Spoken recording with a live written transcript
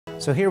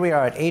So here we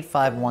are at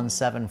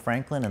 8517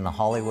 Franklin in the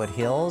Hollywood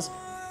Hills.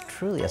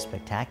 Truly a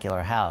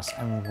spectacular house.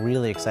 I'm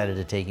really excited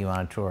to take you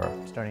on a tour.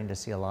 I'm starting to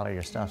see a lot of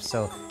your stuff.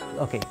 So,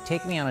 okay,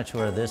 take me on a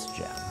tour of this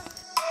gem.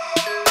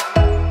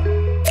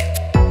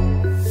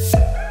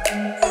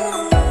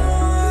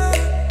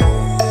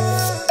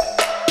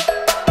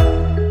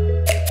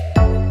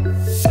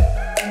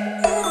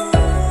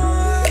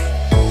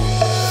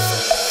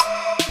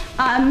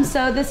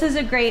 So this is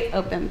a great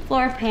open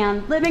floor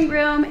pan living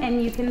room,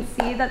 and you can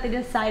see that they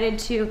decided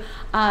to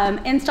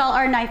install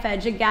our knife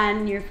edge.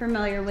 Again, you're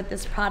familiar with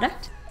this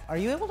product. Are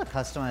you able to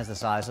customize the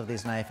size of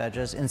these knife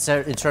edges in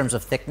terms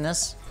of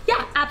thickness?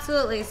 Yeah,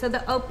 absolutely. So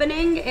the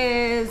opening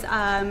is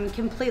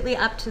completely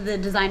up to the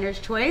designer's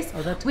choice.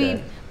 Oh, that's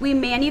good. We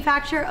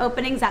manufacture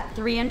openings at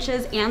 3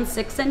 inches and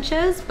 6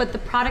 inches, but the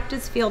product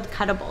is field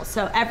cuttable.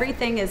 So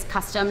everything is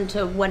custom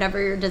to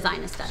whatever your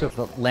design is done. So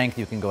the length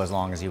you can go as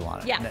long as you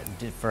want it? Yeah.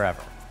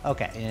 Forever.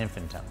 Okay, in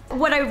infantile.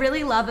 What I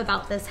really love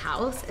about this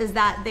house is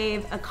that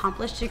they've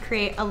accomplished to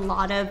create a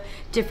lot of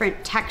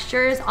different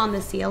textures on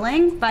the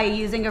ceiling by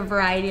using a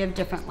variety of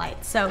different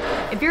lights. So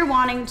if you're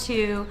wanting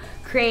to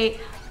create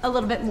a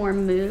little bit more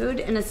mood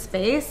in a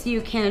space,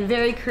 you can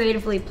very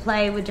creatively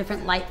play with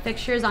different light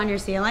fixtures on your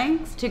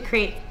ceilings to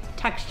create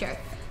texture.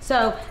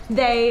 So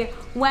they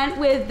went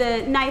with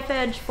the knife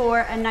edge for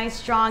a nice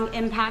strong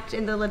impact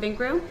in the living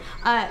room,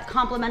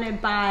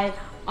 complemented by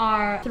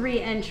our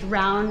 3-inch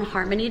round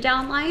harmony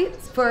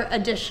downlights for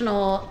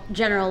additional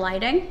general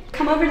lighting.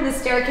 Come over to the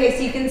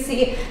staircase, you can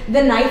see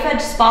the knife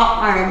edge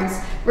spot arms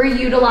were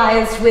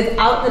utilized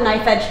without the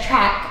knife edge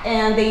track,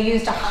 and they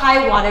used a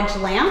high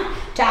wattage lamp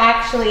to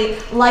actually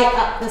light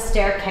up the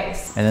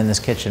staircase. And then this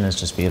kitchen is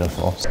just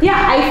beautiful.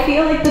 Yeah, I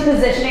feel like the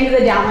positioning of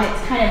the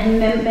downlights kind of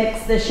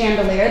mimics the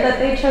chandelier that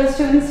they chose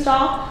to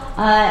install.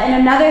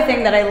 And another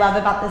thing that I love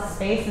about this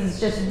space is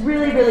just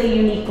really, really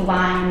unique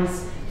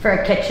lines for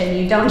a kitchen.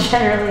 You don't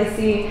generally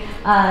see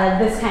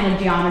this kind of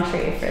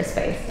geometry for a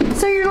space.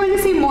 So you're going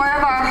to see more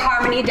of our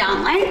harmony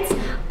downlights,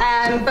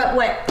 but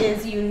what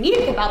is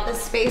unique about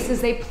this space is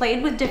they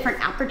played with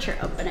different aperture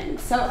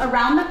openings. So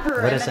around the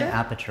perimeter. What is an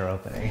aperture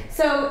opening?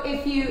 So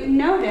if you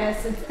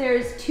notice,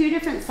 there's 2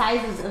 different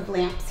sizes of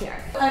lamps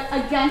here.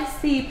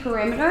 Against the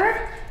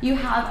perimeter, you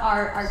have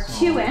our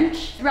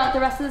 2-inch. Throughout the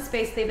rest of the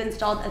space, they've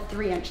installed a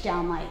 3-inch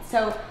downlight.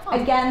 So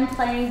again,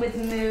 playing with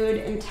mood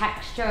and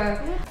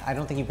texture. I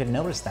don't think you could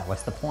notice that.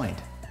 What's the point?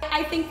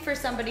 I think for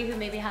somebody who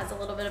maybe has a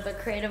little bit of a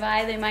creative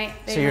eye, they might.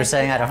 So you're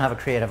saying I don't have a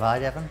creative eye,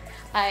 Devin?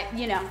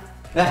 You know.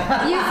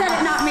 You said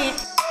it, not me.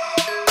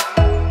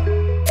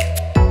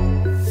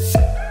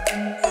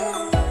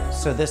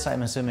 So this,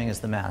 I'm assuming, is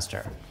the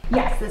master.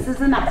 Yes, this is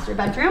the master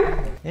bedroom.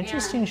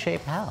 Interesting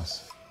shaped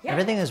house. Yeah.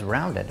 Everything is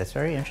rounded. It's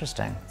very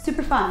interesting.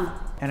 Super fun.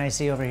 And I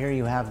see over here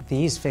you have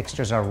these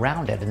fixtures are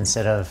rounded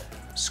instead of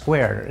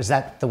square. Is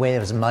that the way it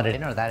was mudded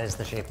in, or that is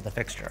the shape of the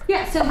fixture?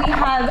 Yeah, so we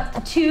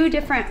have 2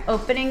 different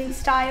opening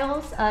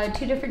styles,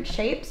 2 different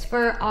shapes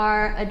for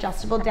our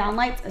adjustable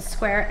downlights, a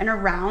square and a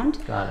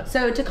round. Got it.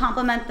 So to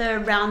complement the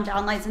round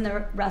downlights in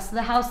the rest of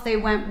the house, they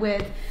went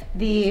with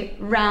the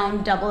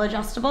round double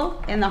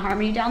adjustable in the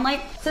harmony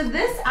downlight. So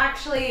this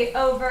actually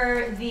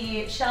over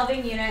the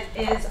shelving unit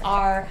is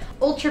our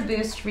Ultra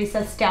Boost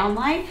recessed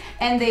downlight,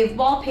 and they've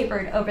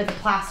wallpapered over the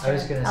plaster. I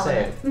was going to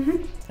say.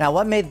 Now,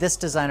 what made this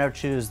designer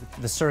choose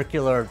the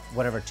circular,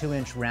 whatever,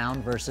 2-inch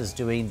round versus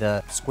doing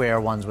the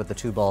square ones with the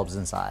 2 bulbs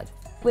inside?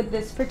 With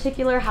this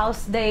particular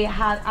house, they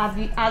have,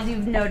 as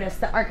you've noticed,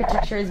 the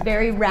architecture is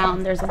very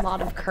round. There's a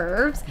lot of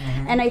curves,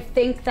 and I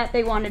think that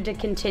they wanted to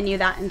continue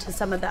that into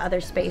some of the other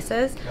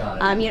spaces. You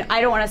know,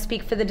 I don't want to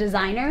speak for the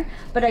designer,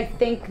 but I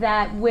think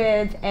that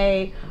with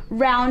a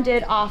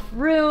rounded off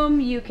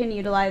room, you can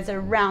utilize a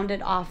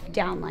rounded off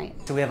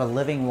downlight. So we have a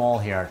living wall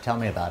here. Tell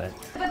me about it.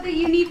 But the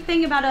unique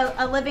thing about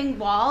a living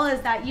wall is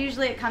that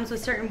usually it comes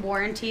with certain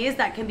warranties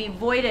that can be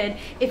voided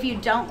if you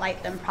don't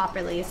light them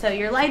properly. So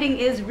your lighting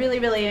is really,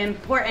 really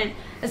important,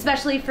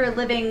 especially for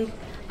living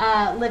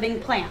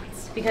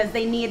plants, because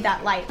they need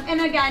that light. And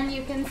again,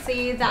 you can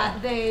see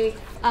that they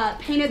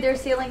painted their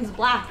ceilings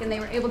black, and they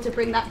were able to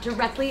bring that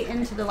directly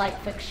into the light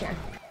fixture.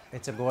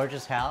 It's a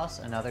gorgeous house,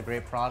 another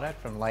great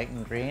product from Light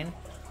and Green.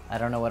 I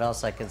don't know what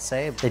else I could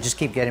say. They just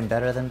keep getting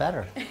better than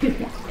better.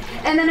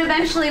 And then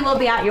eventually we'll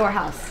be at your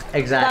house.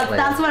 Exactly.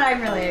 That's what I'm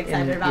really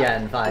excited about.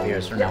 Yeah, in 5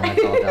 years from now, when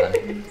it's all done.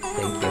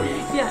 Thank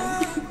you.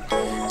 Yeah.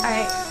 All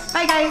right.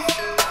 Bye,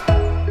 guys.